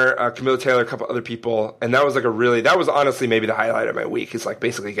Latner, Camilla Taylor, a couple other people, and that was like that was honestly maybe the highlight of my week. Is like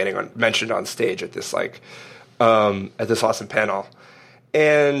basically getting mentioned on stage at this at this awesome panel,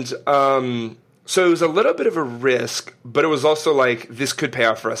 and so it was a little bit of a risk, but it was also like this could pay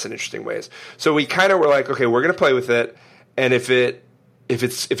off for us in interesting ways. So we kind of were like, okay, we're going to play with it, and if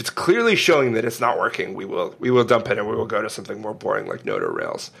it's clearly showing that it's not working, we will dump it and we will go to something more boring like Node or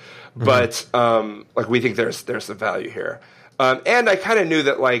Rails. Mm-hmm. But we think there's the value here. And I kind of knew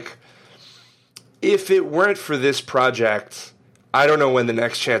that, like, if it weren't for this project, I don't know when the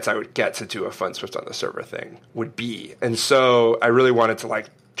next chance I would get to do a fun Swift on the server thing would be. And so I really wanted to, like,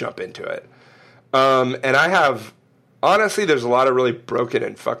 jump into it. And I have, honestly, there's a lot of really broken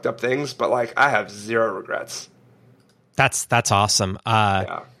and fucked up things, but, like, I have zero regrets. That's awesome.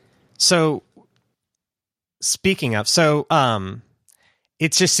 Yeah. So, speaking of,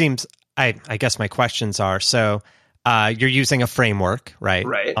 it just seems, I guess my questions are, you're using a framework, right?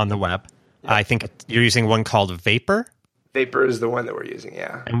 Right. On the web. Yep. I think you're using one called Vapor. Vapor is the one that we're using,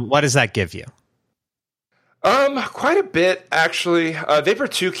 yeah. And what does that give you? Quite a bit actually. Vapor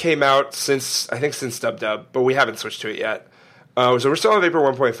 2 came out since Dub, but we haven't switched to it yet. So we're still on Vapor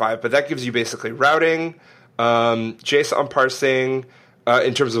 1.5, but that gives you basically routing, JSON parsing.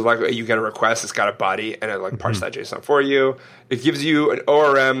 In terms of like you get a request, it's got a body and it like parse that JSON for you. It gives you an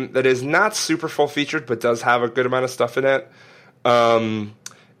ORM that is not super full featured, but does have a good amount of stuff in it.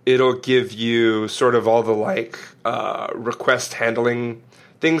 It'll give you sort of all the like request handling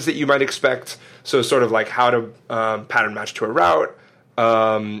things that you might expect. So sort of like how to pattern match to a route.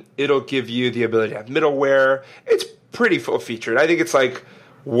 It'll give you the ability to have middleware. It's pretty full featured. I think it's like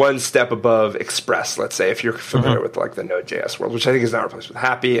one step above Express, let's say, if you're familiar with like the Node.js world, which I think is now replaced with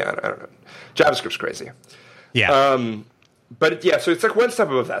Happy. I don't know. JavaScript's crazy. Yeah. But yeah, so it's like one step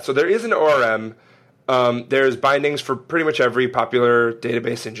above that. So there is an ORM. There's bindings for pretty much every popular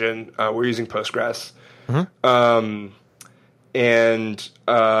database engine. We're using Postgres.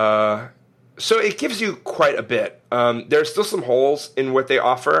 So it gives you quite a bit. There's still some holes in what they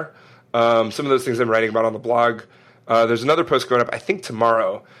offer. Some of those things I'm writing about on the blog. There's another post going up, I think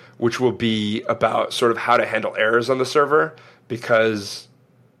tomorrow, which will be about sort of how to handle errors on the server because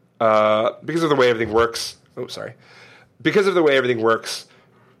of the way everything works. Because of the way everything works,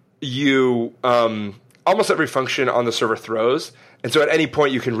 you almost every function on the server throws, and so at any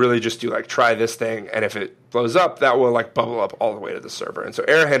point you can really just do like try this thing, and if it blows up, that will like bubble up all the way to the server. And so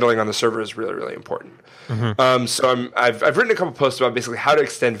error handling on the server is really, really important. So I've written a couple posts about basically how to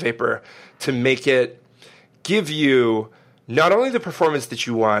extend Vapor to make it give you not only the performance that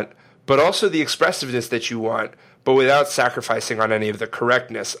you want, but also the expressiveness that you want, but without sacrificing on any of the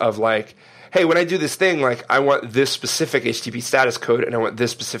correctness of like, hey, when I do this thing, like I want this specific HTTP status code and I want this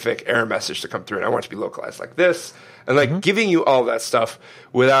specific error message to come through and I want it to be localized like this. And like giving you all that stuff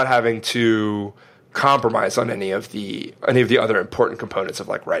without having to compromise on any of the other important components of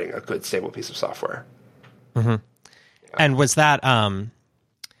like writing a good stable piece of software. And was that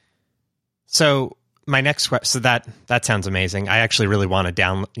so my next question, so that sounds amazing. I actually really want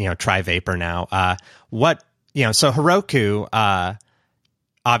to try Vapor now. So Heroku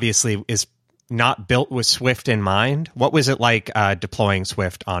obviously is not built with Swift in mind. What was it like deploying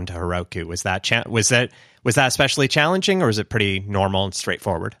Swift onto Heroku? Was that especially challenging, or is it pretty normal and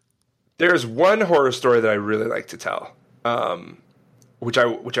straightforward? There's one horror story that I really like to tell, which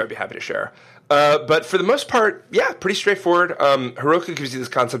I'd be happy to share. But for the most part, yeah, pretty straightforward. Heroku gives you this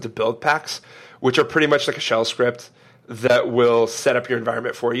concept of build packs, which are pretty much like a shell script that will set up your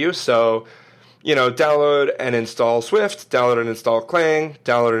environment for you. So, download and install Swift, download and install Clang,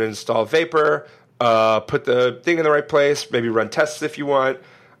 download and install Vapor, put the thing in the right place, maybe run tests if you want,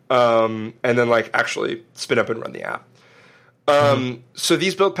 and then like actually spin up and run the app. So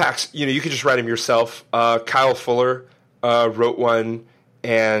these build packs, you can just write them yourself. Kyle Fuller wrote one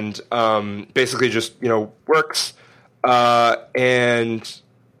and basically just, works. And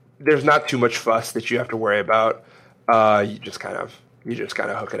there's not too much fuss that you have to worry about. You just kind of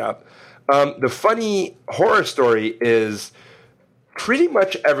hook it up. The funny horror story is pretty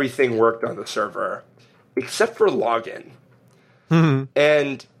much everything worked on the server except for login.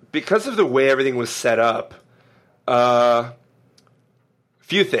 And because of the way everything was set up, a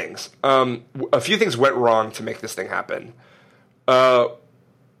few things went wrong to make this thing happen.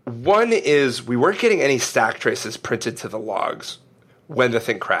 One is we weren't getting any stack traces printed to the logs when the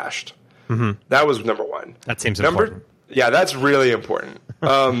thing crashed. That was number one. That seems important. Yeah, that's really important.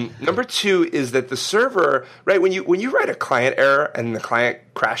 Number two is that the server, right, when you write a client error and the client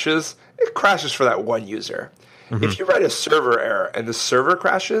crashes, it crashes for that one user. If you write a server error and the server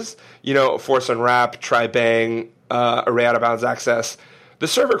crashes, force unwrap, try bang, array out of bounds access, the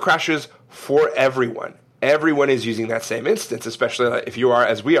server crashes for everyone. Everyone is using that same instance, especially if you are,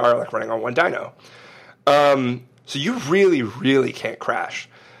 as we are, like running on one dyno. So you really, really can't crash.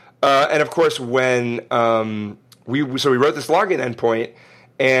 And of course, when we wrote this login endpoint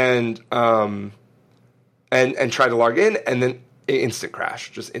and tried to log in, and then instant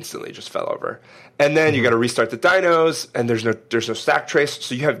crash, just instantly just fell over. And then you got to restart the dynos, and there's no stack trace,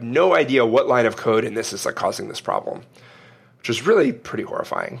 so you have no idea what line of code in this is like causing this problem, which is really pretty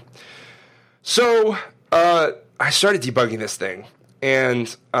horrifying. So I started debugging this thing,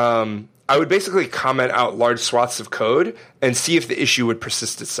 and I would basically comment out large swaths of code and see if the issue would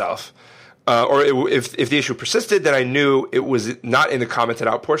persist itself. If the issue persisted, then I knew it was not in the commented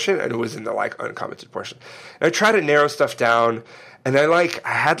out portion and it was in the like uncommented portion. And I tried to narrow stuff down, and I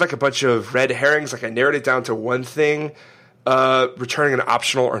had like a bunch of red herrings. Like I narrowed it down to one thing, returning an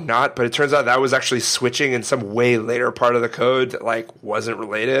optional or not. But it turns out that was actually switching in some way later part of the code that like wasn't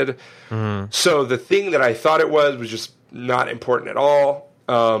related. So the thing that I thought it was just not important at all.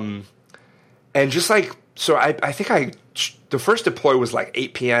 And just like so I think the first deploy was like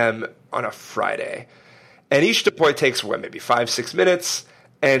 8 p.m. on a Friday. And each deploy takes, maybe 5-6 minutes.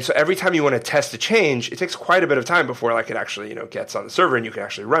 And so every time you want to test a change, it takes quite a bit of time before like it actually, gets on the server and you can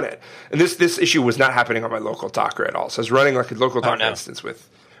actually run it. And this issue was not happening on my local Docker at all. So I was running like a local Docker instance with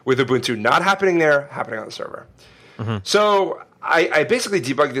Ubuntu, not happening there, happening on the server. Mm-hmm. So I basically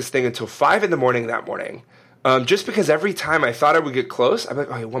debugged this thing until 5 a.m. that morning. Just because every time I thought I would get close, I'm like,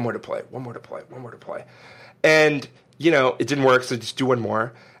 okay, one more deploy. And, it didn't work, so just do one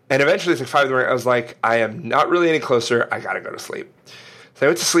more. And eventually it's like 5 a.m. I was like, I am not really any closer. I got to go to sleep. So I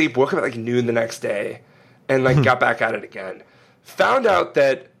went to sleep, woke up at like noon the next day, and like got back at it again. Found out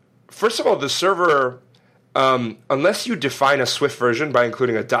that, first of all, the server, unless you define a Swift version by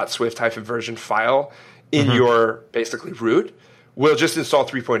including a .swift-version file in your basically root, will just install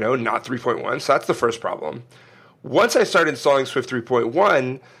 3.0, not 3.1. So that's the first problem. Once I started installing Swift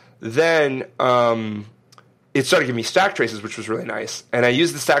 3.1, then it started giving me stack traces, which was really nice. And I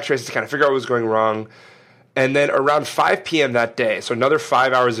used the stack traces to kind of figure out what was going wrong. And then around 5 p.m. that day, so another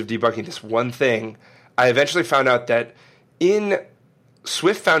 5 hours of debugging this one thing, I eventually found out that in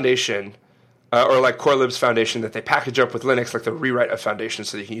Swift Foundation, or like Core Lib's Foundation that they package up with Linux, like the rewrite of Foundation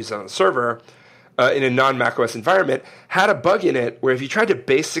so you can use it on the server, in a non-macOS environment, had a bug in it where if you tried to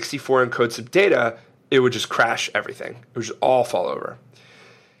base 64 encode some data, it would just crash everything. It would just all fall over.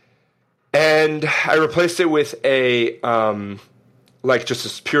 And I replaced it with a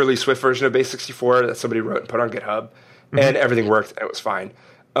just a purely Swift version of base64 that somebody wrote and put on GitHub, and everything worked and it was fine.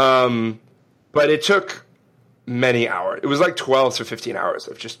 But it took many hours. It was like 12 to 15 hours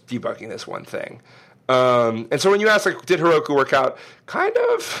of just debugging this one thing. And so when you ask, like, did Heroku work out? Kind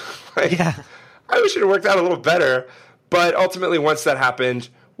of. I wish it had worked out a little better, but ultimately once that happened,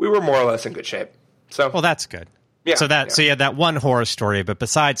 we were more or less in good shape. So, well, that's good. Yeah. So you had that one horror story, but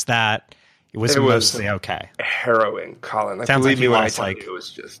besides that, it was mostly okay. Harrowing, Collin. Like, sounds believe like me you when lost, I tell you, it was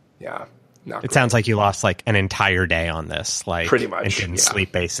just, not It great. sounds like you lost like an entire day on this, like pretty much, and didn't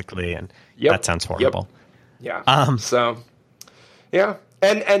sleep basically, and Yep. that sounds horrible. Yep. Yeah. So, yeah.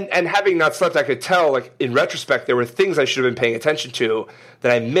 And having not slept, I could tell, like, in retrospect, there were things I should have been paying attention to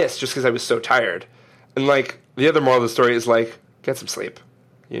that I missed just because I was so tired. And, like, the other moral of the story is, like, get some sleep.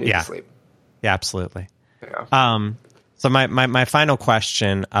 You need to sleep. Yeah, absolutely. Yeah. So my final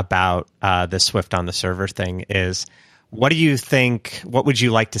question about the Swift on the server thing is, what do you think, what would you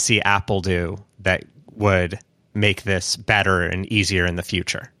like to see Apple do that would make this better and easier in the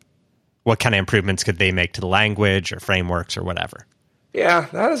future? What kind of improvements could they make to the language or frameworks or whatever? Yeah,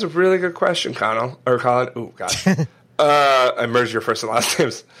 that is a really good question, Collin. Oh, God. I merged your first and last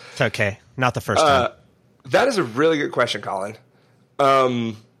names. It's okay. Not the first time. That is a really good question, Collin.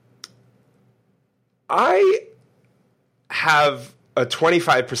 I have a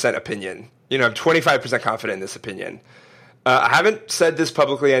 25% opinion. I'm 25% confident in this opinion. I haven't said this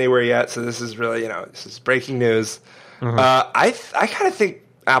publicly anywhere yet, so this is really, this is breaking news. I kind of think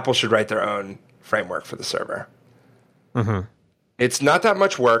Apple should write their own framework for the server. It's not that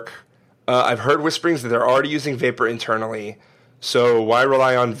much work. I've heard whisperings that they're already using Vapor internally, so why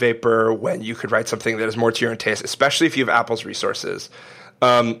rely on Vapor when you could write something that is more to your own taste, especially if you have Apple's resources.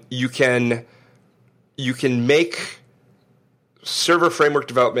 You can make server framework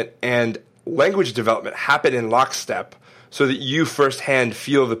development and language development happen in lockstep so that you firsthand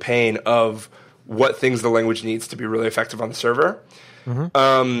feel the pain of what things the language needs to be really effective on the server.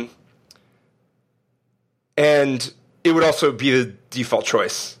 And it would also be the default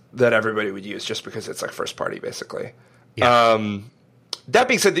choice that everybody would use just because it's like first party, basically. Yeah. That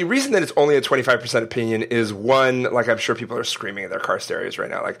being said, the reason that it's only a 25% opinion is, one, like, I'm sure people are screaming at their car stereos right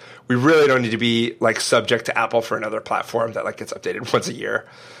now. Like, we really don't need to be, like, subject to Apple for another platform that, like, gets updated once a year.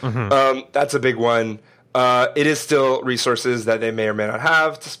 That's a big one. It is still resources that they may or may not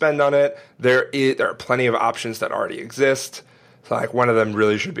have to spend on it. There are plenty of options that already exist. So, like, one of them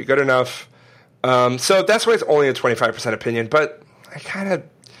really should be good enough. So that's why it's only a 25% opinion, but I kind of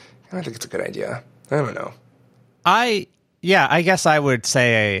think it's a good idea. I don't know. I guess I would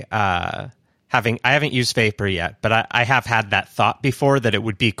say I haven't used Vapor yet, but I have had that thought before that it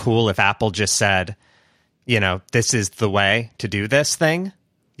would be cool if Apple just said, this is the way to do this thing,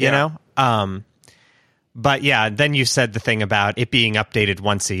 you know? But yeah, then you said the thing about it being updated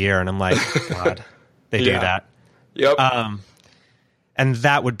once a year, and I'm like, God, they do that. Yep. And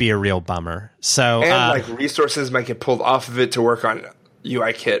that would be a real bummer. So, and resources might get pulled off of it to work on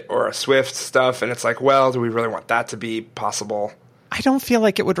UIKit or a Swift stuff, and it's like, well, do we really want that to be possible? I don't feel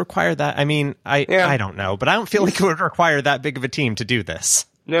like it would require that. I mean, I don't know, but I don't feel like it would require that big of a team to do this.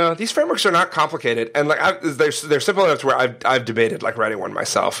 No, these frameworks are not complicated, and like they're simple enough to where I've debated like writing one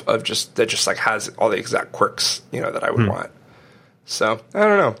myself of that just like has all the exact quirks that I would want. So I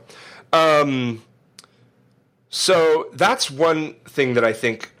don't know. So that's one thing that I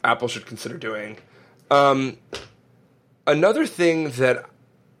think Apple should consider doing. Another thing that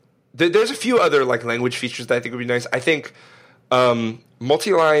there's a few other like language features that I think would be nice. I think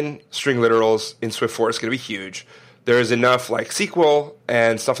multi-line string literals in Swift 4 is going to be huge. There is enough like SQL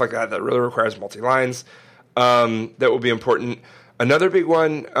and stuff like that really requires multi-lines. That will be important. Another big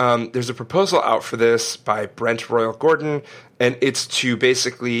one, there's a proposal out for this by Brent Royal Gordon, and it's to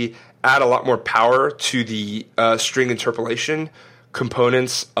basically add a lot more power to the string interpolation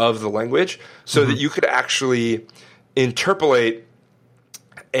components of the language so that you could actually interpolate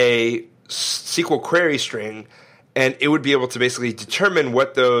a SQL query string, and it would be able to basically determine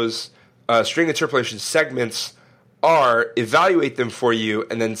what those string interpolation segments are, evaluate them for you,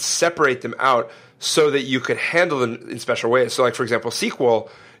 and then separate them out so that you could handle them in special ways. So like, for example, SQL,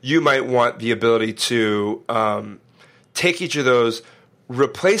 you might want the ability to take each of those,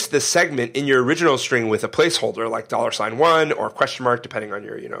 replace the segment in your original string with a placeholder like $1 or question mark, depending on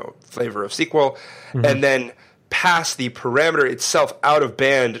your flavor of SQL, and then pass the parameter itself out of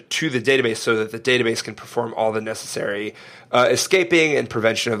band to the database so that the database can perform all the necessary escaping and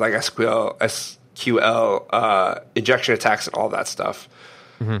prevention of like SQL injection attacks and all that stuff.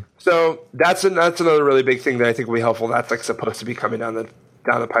 So that's another really big thing that I think will be helpful. That's like supposed to be coming down the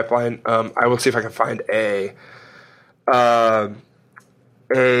pipeline. I will see if I can find a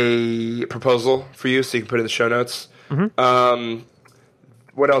proposal for you so you can put it in the show notes.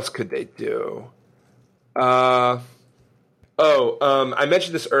 What else could they do? I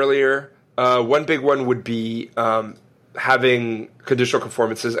mentioned this earlier. One big one would be having conditional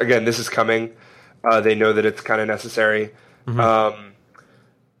conformances. Again, this is coming. They know that it's kind of necessary.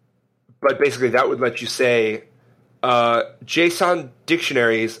 But basically that would let you say JSON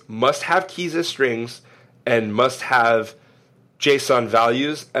dictionaries must have keys as strings and must have JSON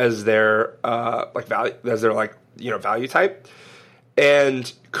values as their value type.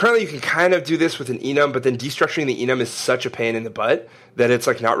 And currently you can kind of do this with an enum, but then destructuring the enum is such a pain in the butt that it's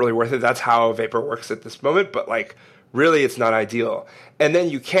like not really worth it. That's how Vapor works at this moment, but like really it's not ideal. And then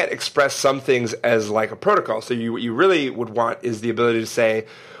you can't express some things as like a protocol. So what you really would want is the ability to say,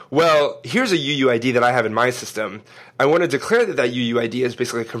 well, here's a UUID that I have in my system. I want to declare that UUID is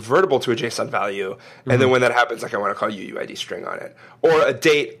basically convertible to a JSON value. And then when that happens, like I want to call UUID string on it. Or a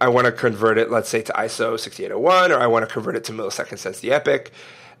date, I want to convert it, let's say, to ISO 6801, or I want to convert it to milliseconds since the epoch.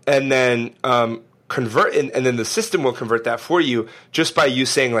 And then and then the system will convert that for you just by you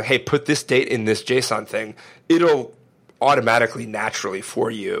saying, like, hey, put this date in this JSON thing. It'll automatically, naturally for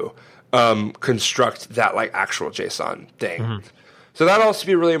you construct that like actual JSON thing. So that'll also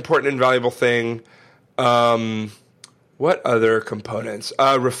be a really important and valuable thing. What other components?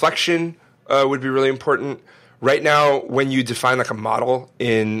 Reflection would be really important. Right now, when you define like a model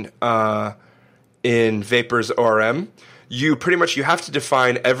in Vapor's ORM, you have to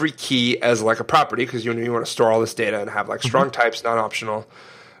define every key as like a property because you want to store all this data and have like strong types, non-optional.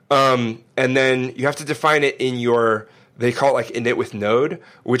 And then you have to define it in they call it like init with node,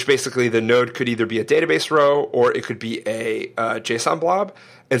 which basically the node could either be a database row or it could be a JSON blob.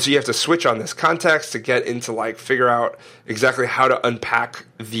 And so you have to switch on this context to get into like figure out exactly how to unpack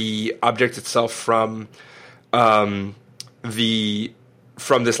the object itself from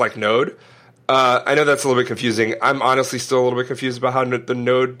this like node. I know that's a little bit confusing. I'm honestly still a little bit confused about how the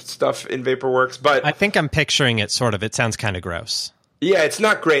node stuff in Vapor works, but I think I'm picturing it sort of. It sounds kind of gross. Yeah, it's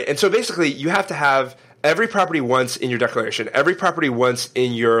not great. And so basically you have to have every property once in your declaration, every property once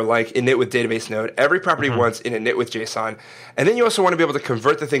in your like init with database node, every property once in init with JSON. And then you also want to be able to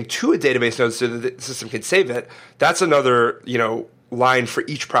convert the thing to a database node so that the system can save it. That's another, line for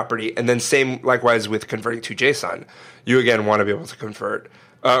each property. And then same likewise with converting to JSON. You again want to be able to convert,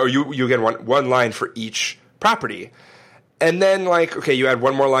 or you again want one line for each property. And then you add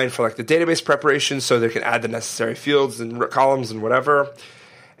one more line for like the database preparation so they can add the necessary fields and columns and whatever.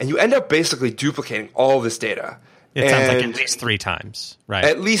 And you end up basically duplicating all this data. It sounds like at least 3 times, right?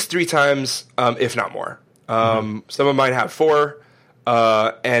 At least 3 times, if not more. Some of mine have 4.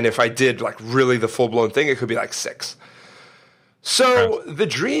 And if I did like really the full-blown thing, it could be like 6. So the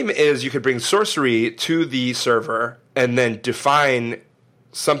dream is you could bring sorcery to the server and then define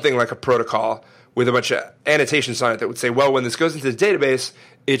something like a protocol with a bunch of annotations on it that would say, well, when this goes into the database,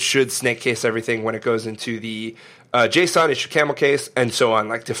 it should snake case everything. When it goes into the JSON, it should camel case, and so on.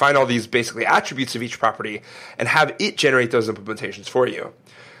 Like define all these basically attributes of each property and have it generate those implementations for you.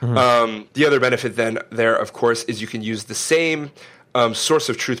 The other benefit then there, of course, is you can use the same source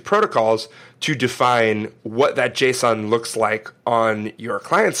of truth protocols to define what that JSON looks like on your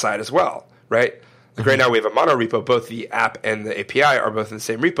client side as well, right? Like right now we have a mono repo, both the app and the API are both in the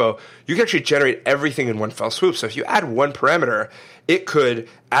same repo. You can actually generate everything in one fell swoop. So if you add one parameter, it could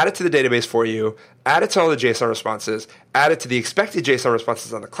add it to the database for you, add it to all the JSON responses, add it to the expected JSON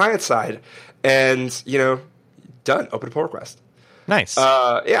responses on the client side, and, done. Open a pull request. Nice.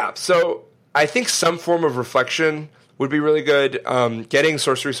 Yeah. So I think some form of reflection would be really good. Getting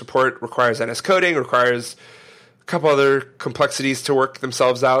sorcery support requires NS coding, requires a couple other complexities to work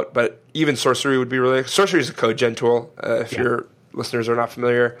themselves out, but even sorcery would be really... Sorcery is a code gen tool, if your listeners are not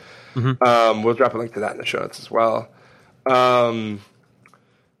familiar. We'll drop a link to that in the show notes as well. But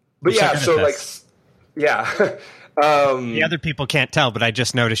yeah, so the other people can't tell, but I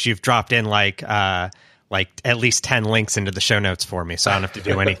just noticed you've dropped in like at least 10 links into the show notes for me, so I don't have to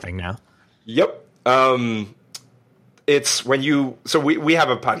do anything now. Yep. It's when you... So we have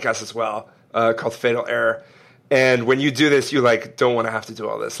a podcast as well called Fatal Error. And when you do this, you don't want to have to do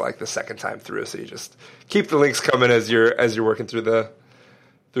all this the second time through. So you just keep the links coming as you're working through the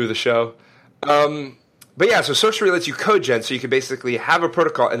show. But yeah, so sorcery lets you code gen, so you can basically have a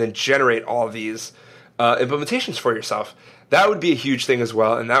protocol and then generate all of these implementations for yourself. That would be a huge thing as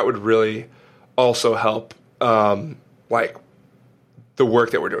well, and that would really also help the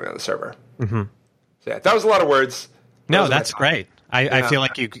work that we're doing on the server. So yeah, that was a lot of words. No, that's great. I feel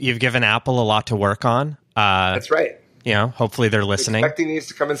like you've given Apple a lot to work on. That's right. Hopefully they're listening. Expecting these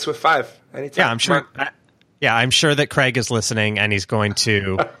to come in Swift 5 anytime. Yeah, I'm sure. I'm sure that Craig is listening and he's going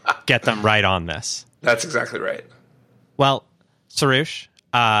to get them right on this. That's exactly right. Well, Soroush,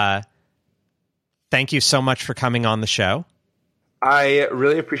 thank you so much for coming on the show. I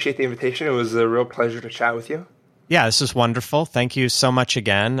really appreciate the invitation. It was a real pleasure to chat with you. Yeah, this is wonderful. Thank you so much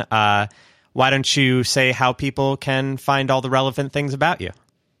again. Why don't you say how people can find all the relevant things about you?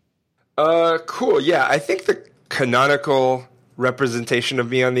 Cool. Yeah, I think the canonical representation of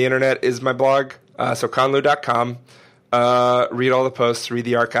me on the internet is my blog, so Khanlou.com. Read all the posts, read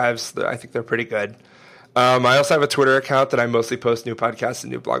the archives. I think they're pretty good. I also have a Twitter account that I mostly post new podcasts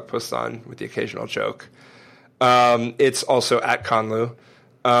and new blog posts on with the occasional joke. It's also at Khanlou.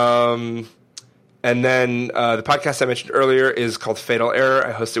 And then the podcast I mentioned earlier is called Fatal Error.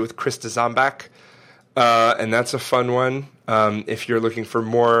 I host it with Chris DeZombach, and that's a fun one. If you're looking for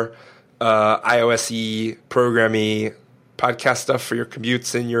more iOS-y, programmy podcast stuff for your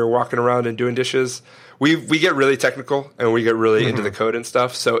commutes and you're walking around and doing dishes, we get really technical and we get really into the code and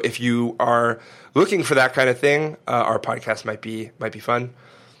stuff. So if you are looking for that kind of thing, our podcast might be fun.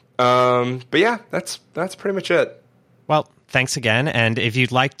 But yeah, that's pretty much it. Well, thanks again. And if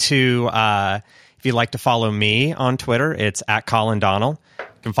you'd like to follow me on Twitter, it's at Collin Donnell. You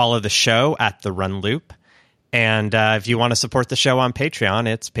can follow the show at The Run Loop. And if you want to support the show on Patreon,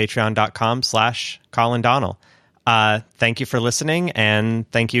 it's patreon.com/Collin Donnell. Thank you for listening, and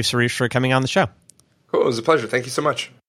thank you, Soroush, for coming on the show. Cool. It was a pleasure. Thank you so much.